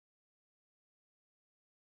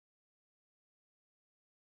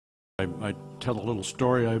I tell a little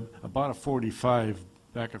story. I bought a 45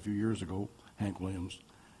 back a few years ago, Hank Williams,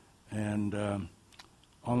 and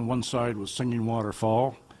on one side was Singing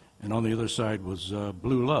Waterfall, and on the other side was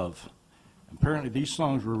Blue Love. Apparently these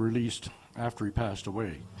songs were released after he passed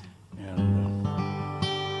away, and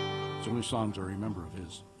it's the only songs I remember of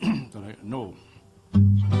his that I know.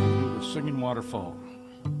 The Singing Waterfall.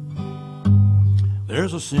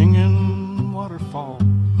 There's a singing waterfall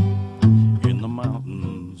in the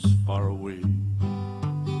mountains far away.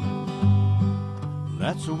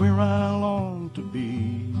 That's where I long to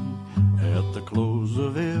be at the close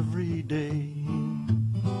of every day.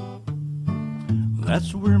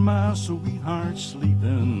 That's where my sweetheart's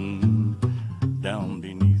sleeping down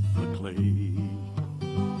beneath the clay.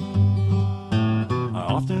 I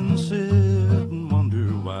often sit and wonder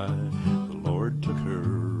why the Lord took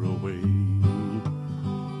her away.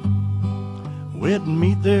 We'd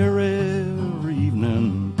meet there every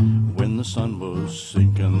evening when the sun was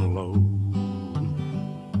sinking low,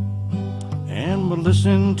 and we'd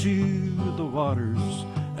listen to the waters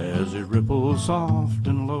as it ripples soft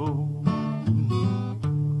and low.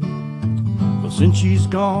 But since she's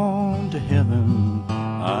gone to heaven,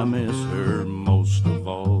 I miss her most of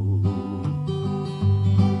all.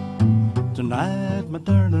 Tonight my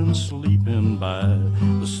darling's sleeping by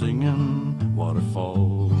the singing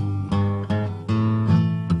waterfall.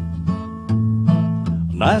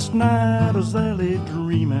 Last night as I lay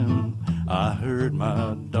dreaming, I heard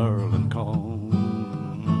my darling call.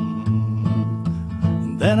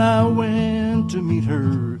 And then I went to meet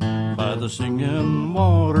her by the singing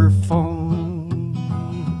waterfall.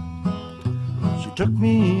 She took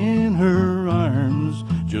me in her arms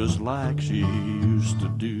just like she used to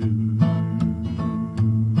do.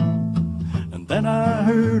 And then I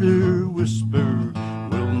heard her whisper,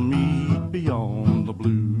 we'll meet beyond the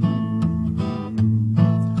blue.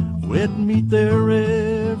 We'd meet there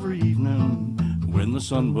every evening when the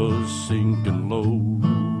sun was sinking low,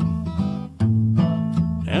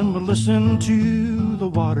 and we'd listen to the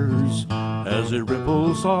waters as it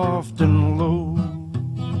ripples soft and low.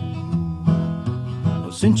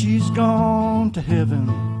 But since she's gone to heaven,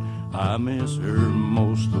 I miss her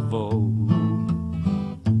most of all.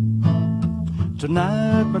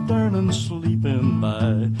 Tonight my darling's sleeping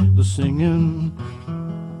by the singing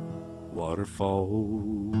waterfall.